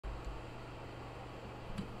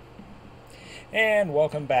And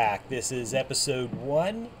welcome back. This is episode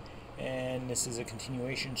 1, and this is a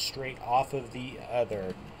continuation straight off of the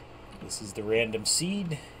other. This is the random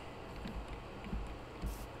seed.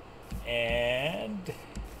 And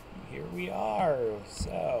here we are.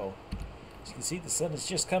 So, as you can see, the sun is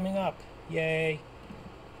just coming up. Yay.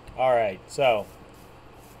 Alright, so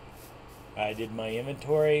I did my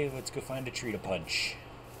inventory. Let's go find a tree to punch,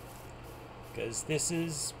 because this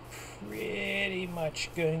is pretty much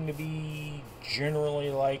going to be generally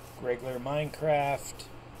like regular Minecraft,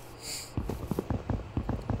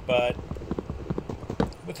 but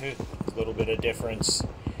with a little bit of difference.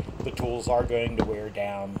 The tools are going to wear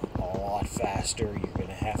down a lot faster. You're going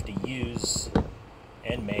to have to use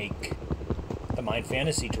and make the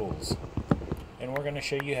Minefantasy tools, and we're going to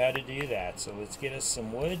show you how to do that. So let's get us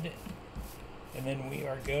some wood, and then we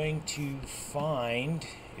are going to find,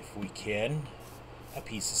 if we can, a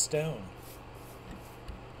piece of stone.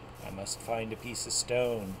 I must find a piece of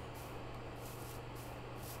stone.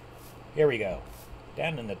 Here we go.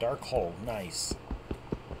 Down in the dark hole. Nice.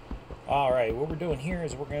 Alright, what we're doing here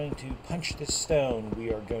is we're going to punch this stone.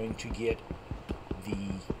 We are going to get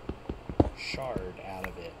the shard out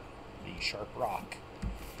of it. The sharp rock.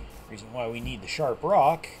 Reason why we need the sharp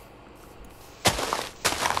rock,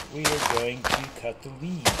 we are going to cut the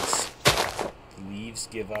leaves. The leaves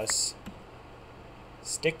give us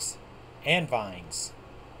sticks and vines.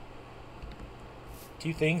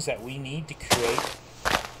 Two things that we need to create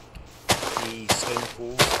the stone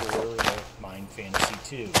pools for the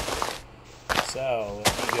Minefantasy2. So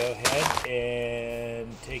let me go ahead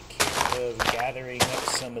and take care of gathering up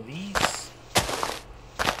some of these.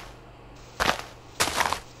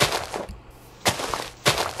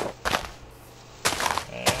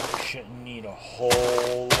 We shouldn't need a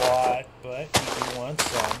whole lot, but we do want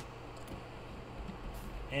some.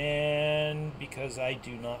 And because I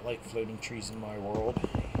do not like floating trees in my world,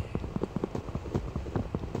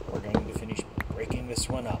 we're going to finish breaking this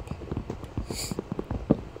one up.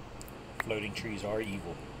 Floating trees are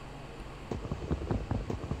evil.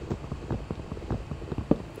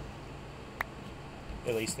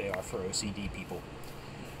 At least they are for OCD people.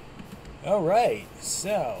 Alright,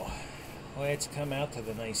 so let's come out to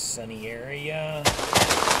the nice sunny area.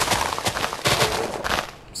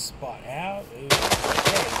 Spot out. Ooh,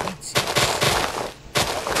 okay, wheat seeds.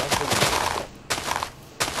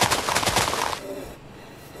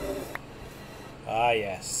 Ah,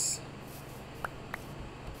 yes.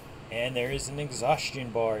 And there is an exhaustion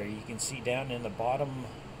bar you can see down in the bottom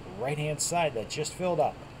right hand side that just filled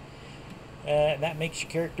up. That makes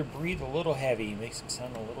your character breathe a little heavy, makes him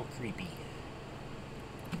sound a little creepy.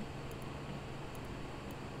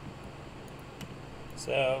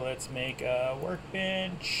 So let's make a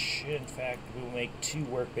workbench. In fact, we'll make 2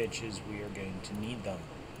 workbenches. We are going to need them.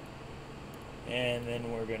 And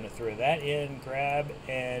then we're going to throw that in, grab,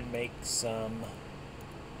 and make some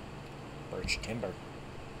birch timber.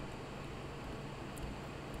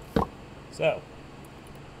 So,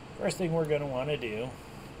 first thing we're going to want to do,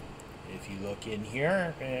 if you look in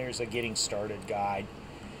here, there's a getting started guide.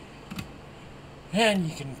 And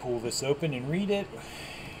you can pull this open and read it,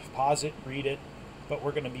 pause it, read it. But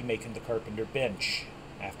we're going to be making the carpenter bench.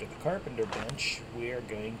 After the carpenter bench, we are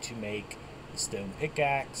going to make the stone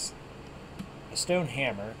pickaxe, a stone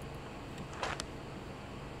hammer,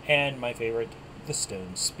 and my favorite, the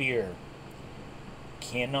stone spear.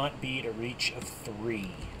 Cannot beat a reach of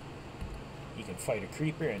 3. You can fight a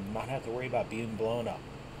creeper and not have to worry about being blown up.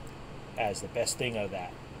 That is the best thing of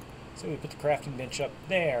that. So we put the crafting bench up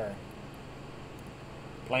there,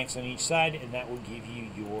 planks on each side, and that will give you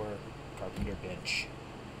your carpenter bench.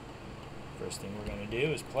 First thing we're going to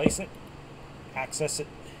do is place it, access it,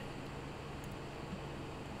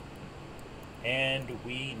 and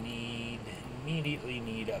we immediately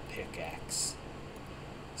need a pickaxe.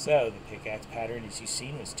 So the pickaxe pattern, as you've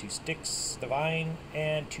seen, was 2 sticks, the vine,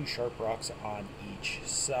 and 2 sharp rocks on each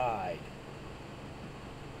side.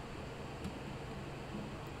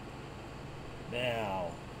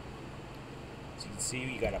 Now, as you can see,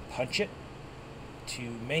 you got to punch it to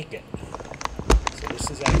make it. So this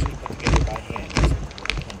is actually put together by hand. That's what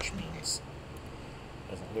the punch means.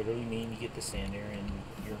 Doesn't literally mean you get the stand there and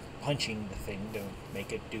you're punching the thing to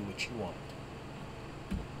make it do what you want.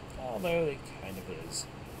 Although it kind of is.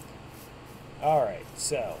 Alright,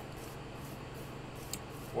 so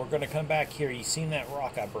we're going to come back here. You seen that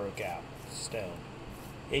rock I broke out? Stone.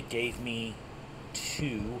 It gave me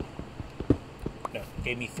 2. No, it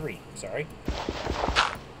gave me 3. Sorry.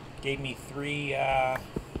 Gave me 3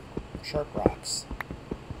 sharp rocks.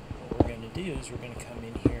 What we're going to do is we're going to come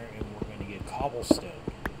in here and we're going to get cobblestone.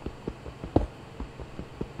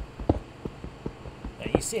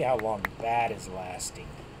 see how long that is lasting.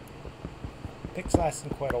 Pick's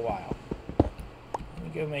lasting quite a while. Let me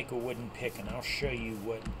go make a wooden pick and I'll show you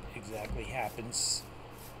what exactly happens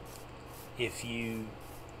if you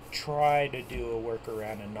try to do a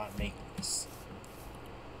workaround and not make this.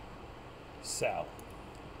 So,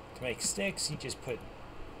 to make sticks, you just put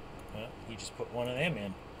one of them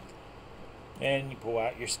in, and you pull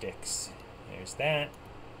out your sticks. There's that.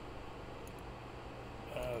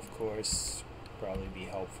 Of course, probably be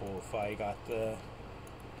helpful if I got the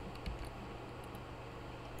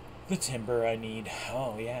timber I need.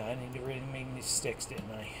 Oh yeah, I need to really make these sticks, didn't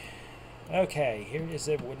I? Okay, here is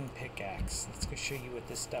a wooden pickaxe. Let's go show you what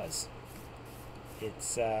this does.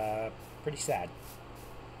 It's pretty sad,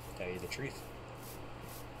 to tell you the truth.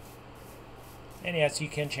 And yes, you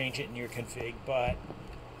can change it in your config, but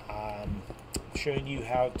I'm showing you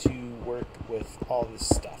how to work with all this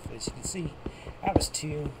stuff. As you can see, that was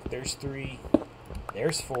 2, there's 3,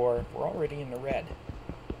 there's 4. We're already in the red.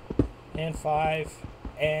 And 5,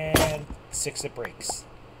 and 6 it breaks.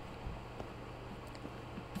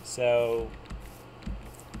 So,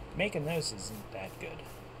 making those isn't that good.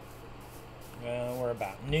 Well, we're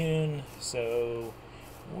about noon, so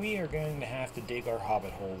we are going to have to dig our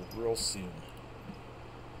hobbit hole real soon.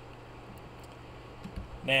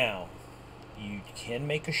 Now, you can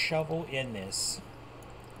make a shovel in this,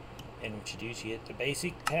 and what you do is you hit the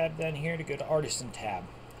basic tab down here to go to artisan tab.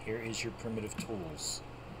 Here is your primitive tools.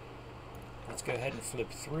 Let's go ahead and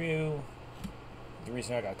flip through. The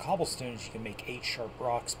reason I got cobblestone is you can make 8 sharp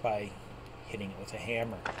rocks by hitting it with a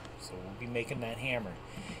hammer. So we'll be making that hammer.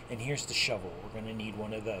 And here's the shovel. We're going to need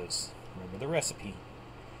one of those. Remember the recipe.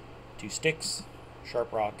 2 sticks,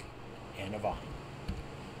 sharp rock, and a vine.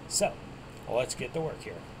 So, well, let's get to work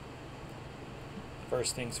here.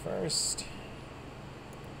 First things first,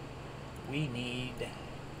 we need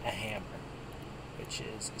a hammer, which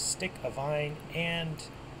is a stick, a vine, and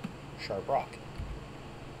sharp rock,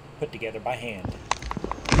 put together by hand.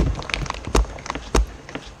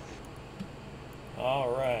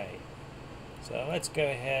 Alright, so let's go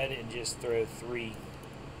ahead and just throw 3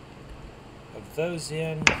 of those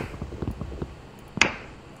in.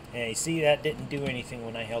 And you see that didn't do anything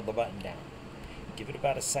when I held the button down. Give it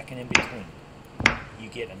about a second in between. You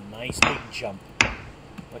get a nice big jump.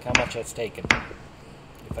 Look how much that's taken.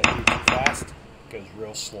 If I do it too fast, it goes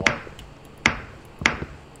real slow.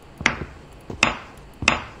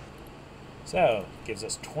 So, it gives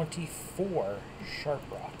us 24 sharp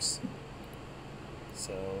rocks.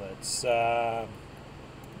 So let's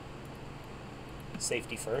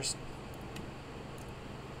safety first.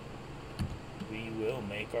 We will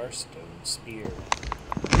make our stone spear.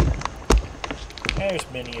 There's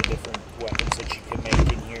many different weapons that you can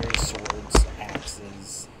make in here. Swords,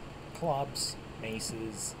 axes, clubs,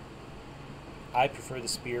 maces. I prefer the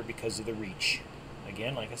spear because of the reach.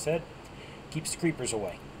 Again, like I said, keeps the creepers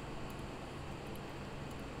away.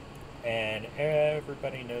 And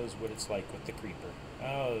everybody knows what it's like with the creeper.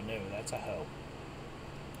 Oh no, that's a hoe.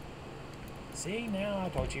 See, now I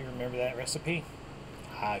told you, remember that recipe?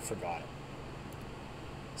 I forgot it.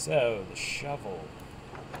 So, the shovel.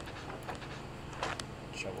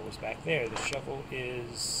 The shovel was back there. The shovel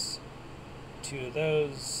is 2 of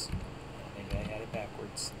those. I think I had it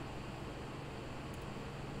backwards.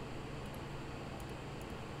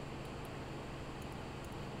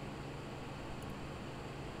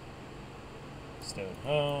 Stone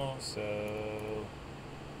hoe, so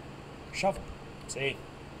shovel. See?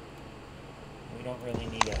 We don't really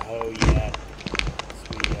need a hoe yet.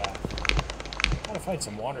 So we gotta find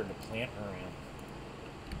some water to plant around.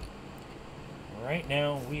 Right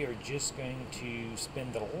now we are just going to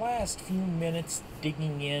spend the last few minutes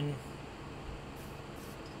digging in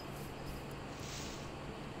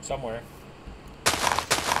somewhere.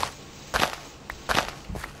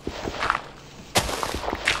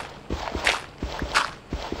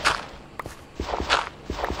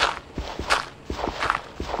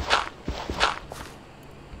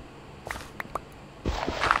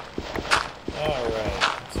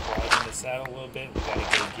 Out a little bit. We gotta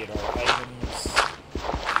go get our items.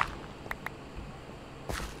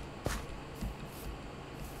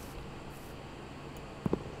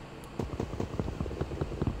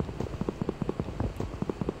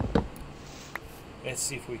 Let's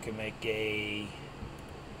see if we can make a...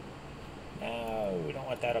 No, we don't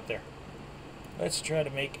want that up there. Let's try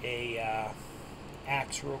to make a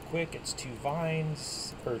axe real quick. It's 2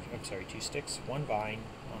 vines, or I'm sorry, 2 sticks, 1 vine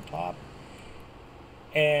on top,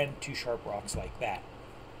 and 2 sharp rocks like that,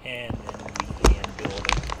 and then we can build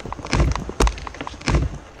it.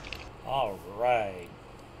 Alright,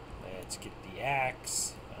 let's get the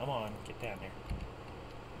axe. Come on, get down there.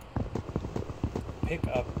 pick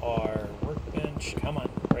up our workbench. Come on,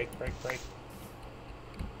 break, break, break.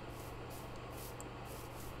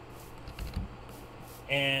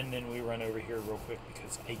 And then we run over here real quick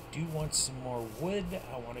because I do want some more wood.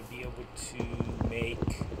 I want to be able to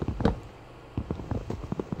make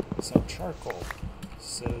some charcoal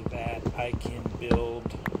so that I can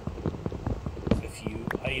build a few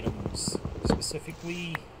items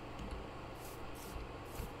specifically.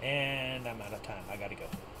 And I'm out of time. I gotta go.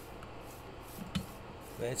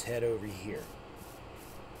 Let's head over here.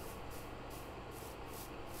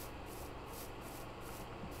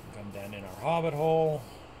 Come down in our hobbit hole.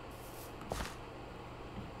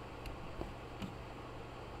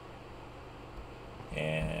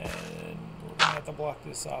 And we're gonna have to block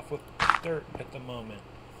this off with dirt at the moment.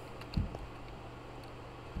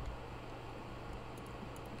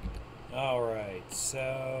 Alright,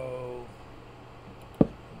 so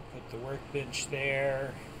put the workbench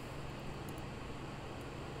there.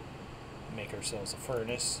 Make ourselves a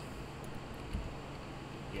furnace.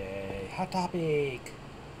 Yay, hot topic!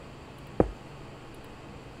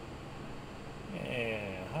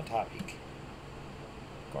 Yeah, hot topic.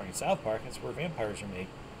 According to South Park, that's where vampires are made.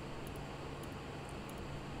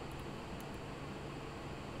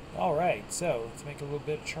 Alright, so let's make a little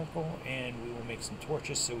bit of charcoal and we will make some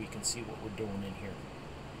torches so we can see what we're doing in here.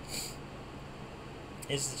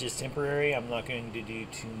 This is just temporary. I'm not going to do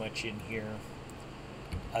too much in here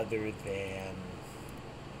other than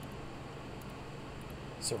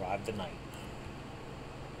survive the night.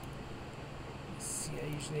 See,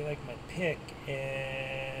 I usually like my pick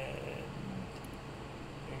and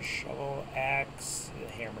shovel, axe.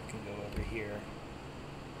 The hammer can go over here.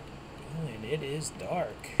 Oh, and it is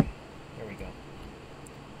dark. There we go.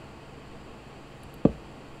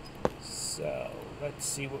 So let's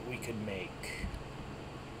see what we can make.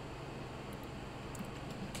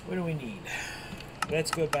 What do we need?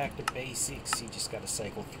 Let's go back to basics. You just got to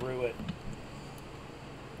cycle through it.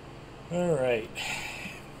 Alright.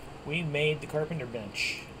 We made the carpenter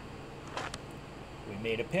bench. We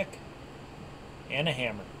made a pick and a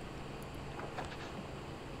hammer.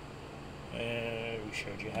 And we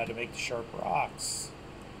showed you how to make the sharp rocks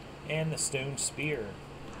and the stone spear.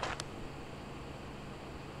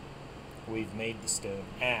 We've made the stone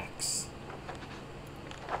axe.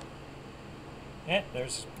 And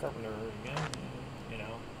there's carpenter again, you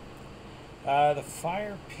know. The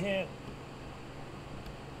fire pit,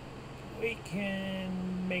 we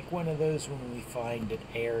can make one of those when we find an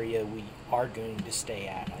area we are going to stay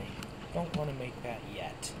at. I don't want to make that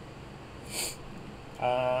yet.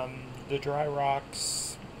 The dry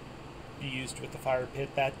rocks used with the fire pit,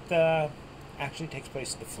 that actually takes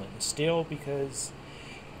place in the flint and steel, because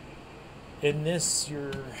in this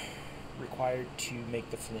you're required to make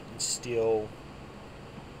the flint and steel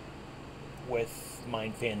with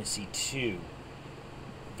Minefantasy2.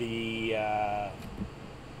 The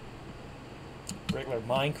regular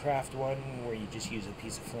Minecraft one, where you just use a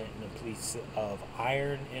piece of flint and a piece of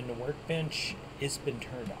iron in the workbench, has been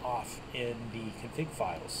turned off in the config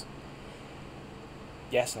files.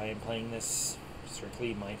 Yes, I am playing this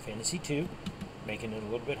strictly Minefantasy2, making it a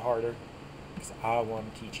little bit harder because I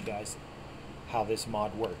want to teach you guys how this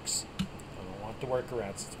mod works. I don't want the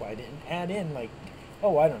workarounds. That's why I didn't add in, like,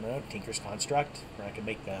 oh, I don't know, Tinker's Construct, where I can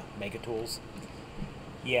make the Mega Tools.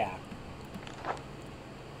 Yeah.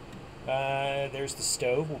 There's the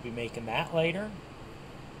stove. We'll be making that later.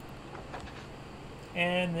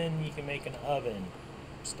 And then you can make an oven,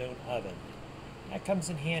 stone oven. That comes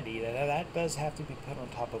in handy. That does have to be put on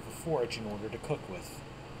top of a forge in order to cook with.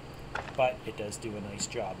 But it does do a nice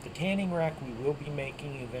job. The tanning rack we will be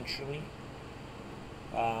making eventually.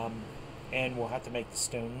 And we'll have to make the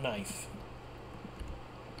stone knife.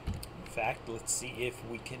 In fact, let's see if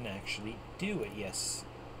we can actually do it. Yes,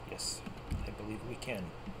 I believe we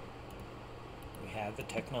can. We have the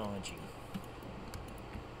technology.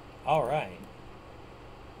 Alright.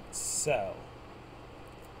 So,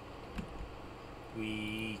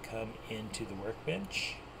 we come into the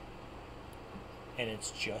workbench, and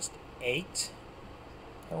it's just 8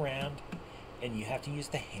 around, and you have to use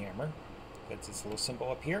the hammer. That's this little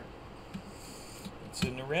symbol up here. So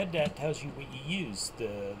in the red, that tells you what you use.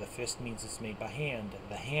 The fist means it's made by hand.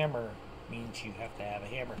 The hammer means you have to have a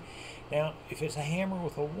hammer. Now, if it's a hammer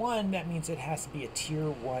with a 1, that means it has to be a tier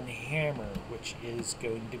 1 hammer, which is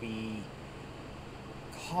going to be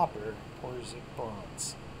copper, or is it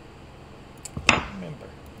bronze? I can't remember.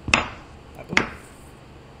 I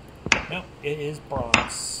believe. No, it is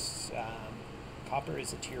bronze. Copper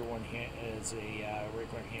is a tier 1 as a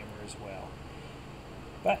regular hammer as well.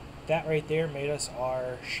 But that right there made us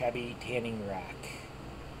our shabby tanning rack.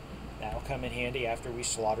 That'll come in handy after we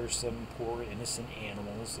slaughter some poor innocent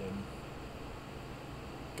animals and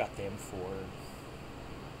got them for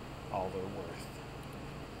all they're worth.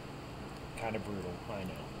 Kind of brutal, I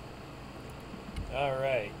know.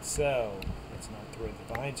 Alright, so let's not throw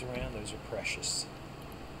the vines around, those are precious.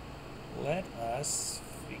 Let us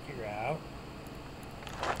figure out.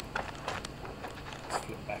 Let's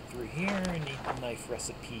flip back through here and need the knife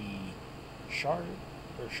recipe. Sharp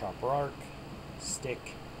or sharper arc,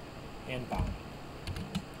 stick, and vine.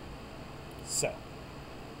 So,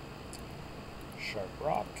 sharp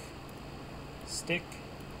rock, stick,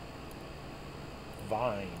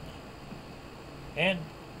 vine, and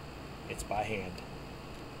it's by hand.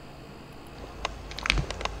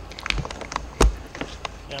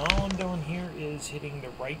 Now all I'm doing here is hitting the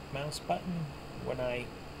right mouse button when I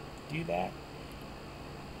do that,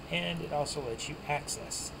 and it also lets you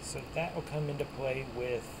access. So that will come into play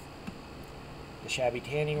with the shabby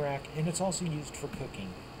tanning rack, and it's also used for cooking.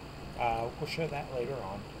 We'll show that later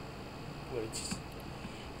on,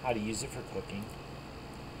 how to use it for cooking.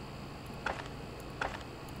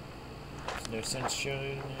 There's no sense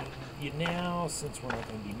showing you now, since we're not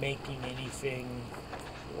going to be making anything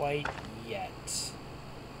quite yet.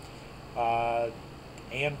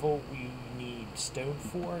 Anvil we need stone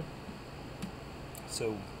for,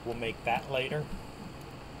 so we'll make that later.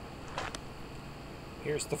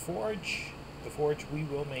 Here's the forge. The forge we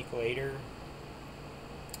will make later.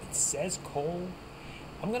 It says coal.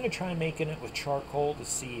 I'm going to try making it with charcoal to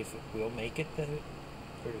see if it will make it, or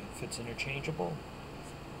if it's interchangeable.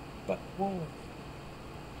 But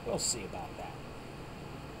we'll see about that.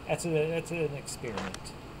 That's an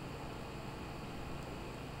experiment.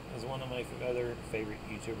 As one of my other favorite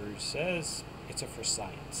YouTubers says, it's for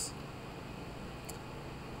science.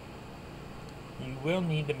 You will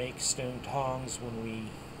need to make stone tongs when we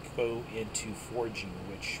go into forging,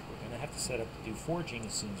 which we're going to have to set up to do forging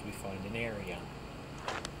as soon as we find an area.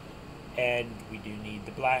 And we do need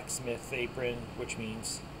the blacksmith apron, which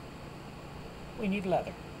means we need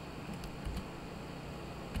leather.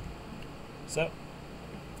 So,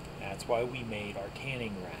 that's why we made our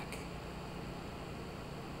tanning rack.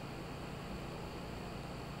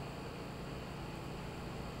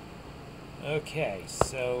 Okay,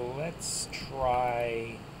 so let's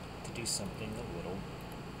try to do something a little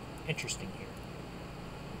interesting here.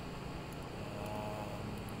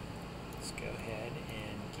 Let's go ahead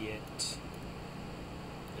and get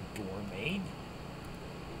a door made.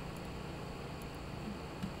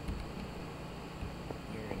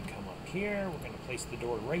 We're going to come up here. We're going to place the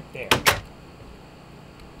door right there.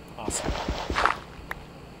 Awesome.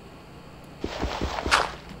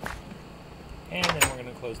 And then we're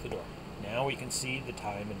going to close the door. Now we can see the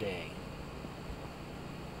time of day.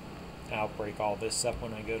 I'll break all this up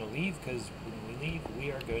when I go to leave, because when we leave,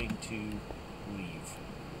 we are going to leave.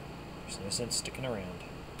 There's no sense sticking around.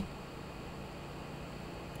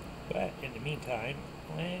 But in the meantime,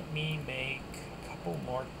 let me make a couple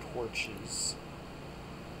more torches.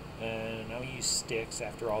 And I'll use sticks.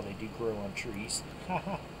 After all, they do grow on trees.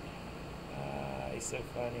 Haha. It's so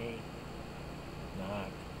funny.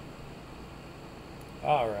 Not.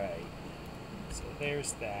 Alright. So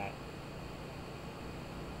there's that.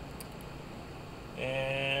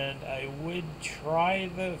 And I would try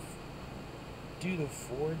do the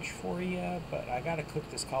forge for you, but I gotta cook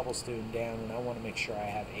this cobblestone down, and I want to make sure I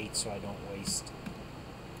have 8 so I don't waste.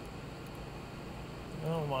 I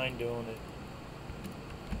don't mind doing it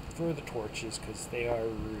for the torches, because they are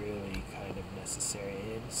really kind of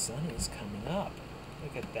necessary. And the sun is coming up.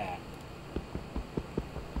 Look at that.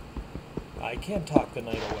 I can talk the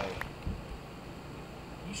night away.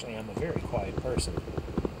 Usually I'm a very quiet person.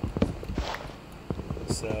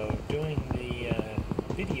 So doing the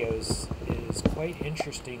videos is quite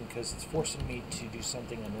interesting, because it's forcing me to do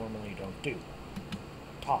something I normally don't do.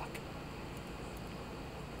 Talk.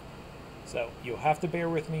 So you'll have to bear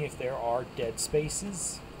with me if there are dead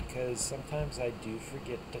spaces, because sometimes I do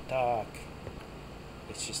forget to talk.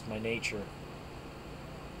 It's just my nature.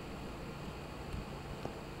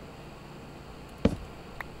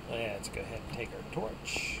 Let's go ahead and take our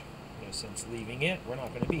torch. No sense leaving it. We're not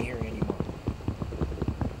going to be here anymore.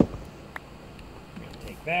 We're going to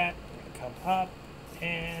take that. We're going to come up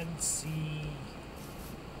and see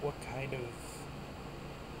what kind of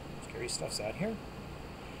scary stuff's out here.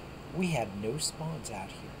 We had no spawns out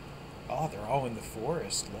here. Oh, they're all in the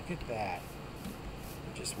forest. Look at that.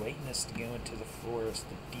 They're just waiting us to go into the forest,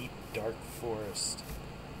 the deep, dark forest.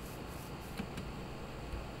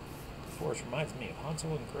 The forest reminds me of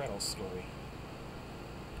Hansel and Gretel's story.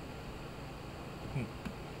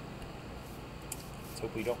 Let's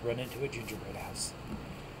hope we don't run into a gingerbread house.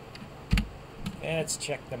 Let's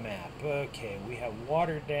check the map. Okay, we have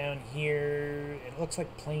water down here. It looks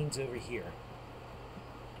like plains over here.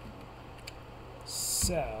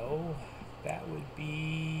 So, that would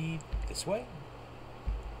be this way?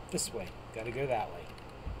 This way. Gotta go that way.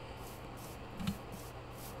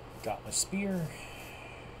 Got my spear.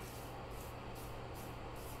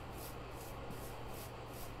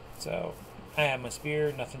 So, I have my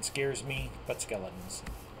spear. Nothing scares me but skeletons.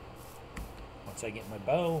 Once I get my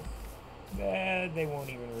bow, they won't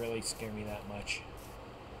even really scare me that much.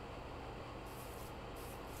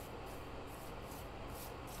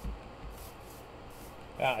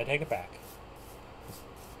 I take it back.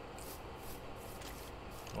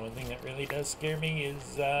 The only thing that really does scare me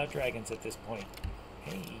is dragons at this point.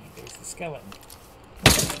 Hey, there's the skeleton.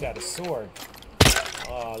 He's got a sword.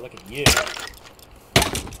 Oh, look at you.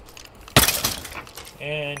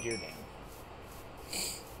 And you're down.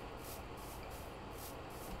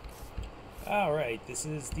 Alright, this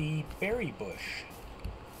is the berry bush.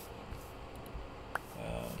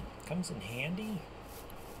 Comes in handy.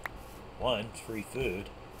 One, free food.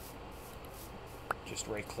 Just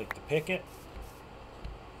right click to pick it.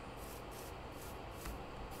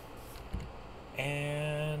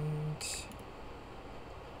 And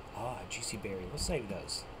juicy berry. We'll save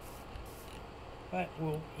those. But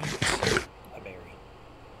we'll eat a berry.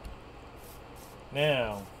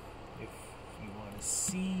 Now, if you want to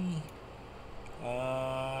see,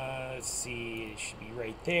 let's see, it should be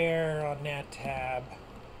right there on that tab,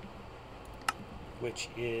 which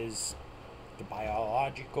is the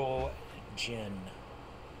biological gin.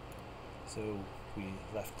 So we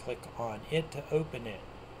left click on it to open it.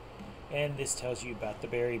 And this tells you about the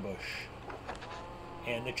berry bush.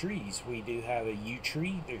 And the trees. We do have a yew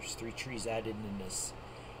tree. There's 3 trees added in this.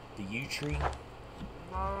 The yew tree,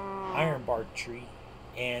 ironbark tree,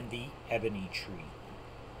 and the ebony tree.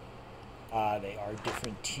 They are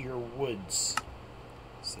different tier woods,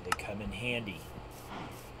 so they come in handy.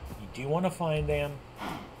 You do want to find them.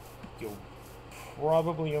 You'll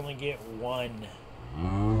probably only get one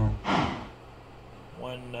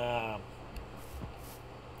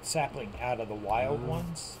sapling out of the wild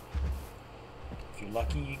ones. If you're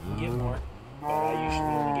lucky, you can get more, but I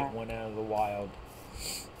usually only get one out of the wild.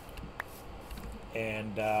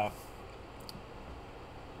 And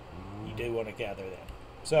you do want to gather them.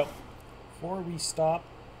 So, before we stop,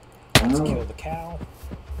 let's kill the cow.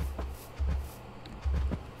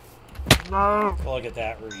 Look at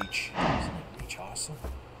that reach. Isn't that reach awesome?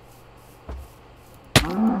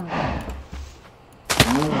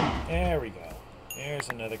 There we go. There's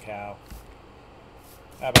another cow.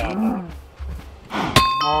 How about another?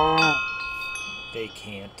 They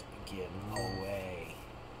can't get away.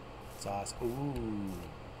 It's awesome. Ooh.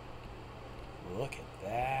 Look at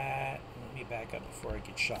that. Let me back up before I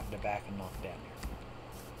get shot in the back and knocked down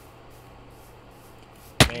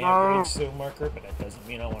here. May have gravestone marker, but that doesn't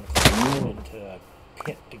mean I want to climb into a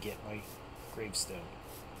pit to get my gravestone.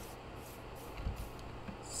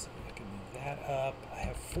 So I can move that up. I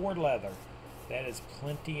have 4 leather. That is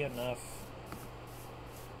plenty enough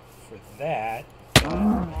for that. But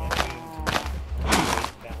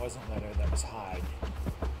that wasn't leather, that was hide.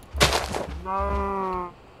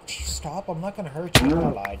 Gee, stop, I'm not going to hurt you.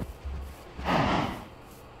 I lied.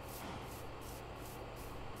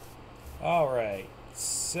 Alright,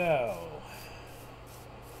 so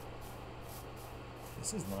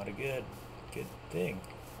this is not a good thing.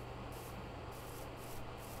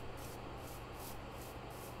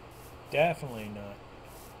 Definitely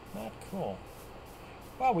not cool.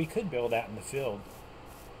 Well, we could build out in the field.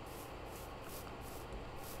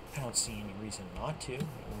 I don't see any reason not to.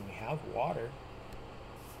 When we have water.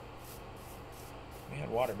 We had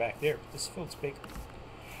water back there, but this field's bigger.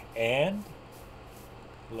 And,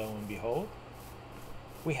 lo and behold,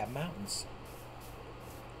 we have mountains.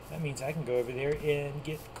 That means I can go over there and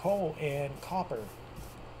get coal and copper.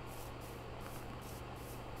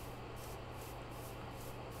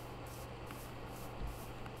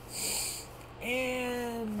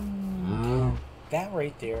 And that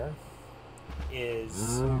right there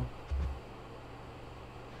is...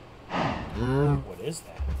 What is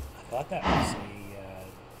that? I thought that was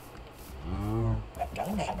a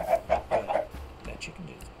dungeon. But that chicken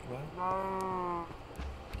did... What?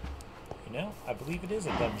 You know, I believe it is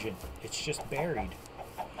a dungeon. It's just buried.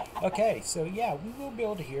 Okay, so yeah, we will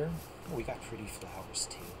build here. Oh, we got pretty flowers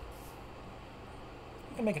too.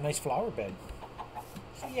 We can make a nice flower bed.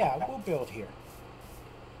 So yeah, we'll build here.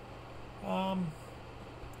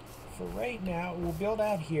 For right now, we'll build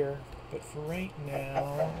out here, but for right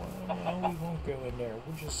now, no, we won't go in there.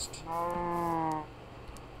 We'll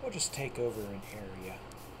just take over an area.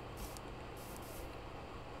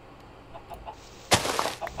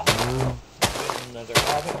 Build another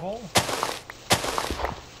hobbit hole.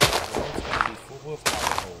 The world's going to be full of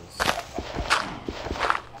hobbit holes.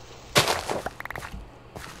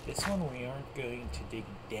 This one we aren't going to dig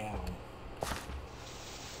down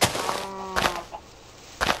to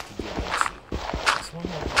get into. This one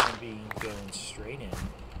we're going to be going straight in.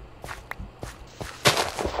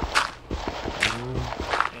 And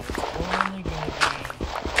it's only going to be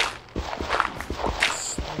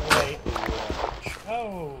slightly large.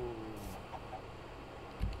 Oh!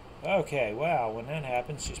 Okay, wow, when that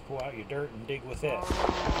happens, just pull out your dirt and dig with it.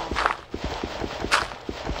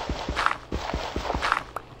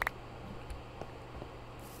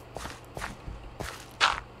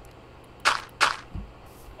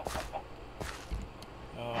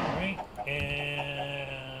 Alright,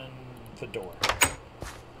 and the door.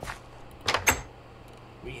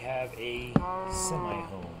 We have a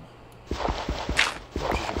semi-home,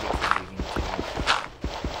 which is a good for digging too.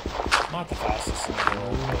 Not the fastest in the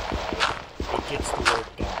world, but it gets the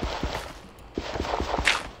work done.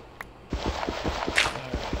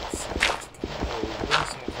 Alright, so let's come over,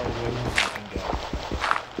 see how far we can go.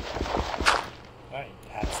 Alright,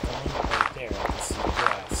 that's the limit right there. I can see the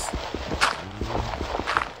grass.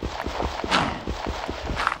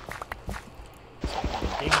 So I'm going to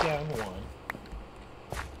dig down one.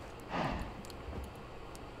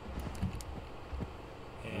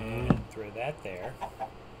 Throw that there.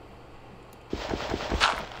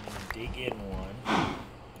 And then dig in one.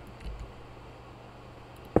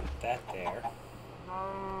 Put that there.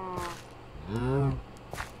 And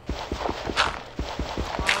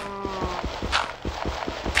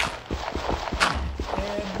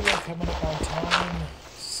we are coming up on time,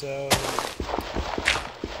 so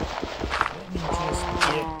let me just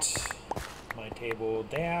get my table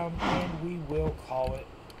down and we will call it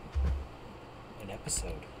an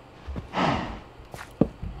episode.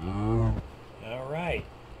 Alright,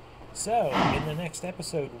 so in the next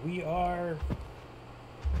episode we are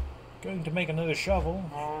going to make another shovel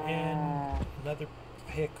and another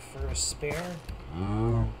pick for a spare.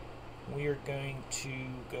 We are going to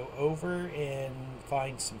go over and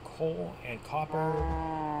find some coal and copper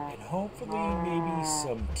and hopefully maybe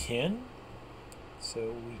some tin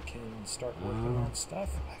so we can start working on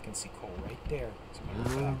stuff. I can see coal right there, as a matter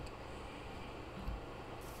of fact.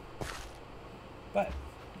 But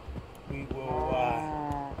we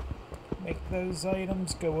will make those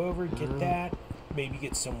items, go over, get that, maybe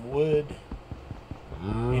get some wood,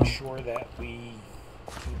 ensure that we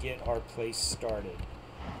can get our place started.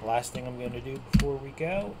 The last thing I'm going to do before we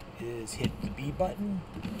go is hit the B button,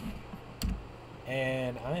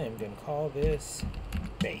 and I am going to call this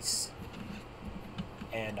base.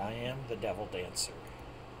 And I am the Devil Dancer,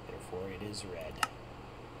 therefore it is red.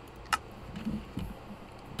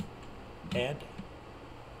 And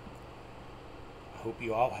I hope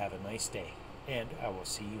you all have a nice day, and I will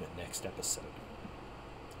see you in the next episode.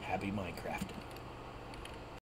 Happy Minecrafting.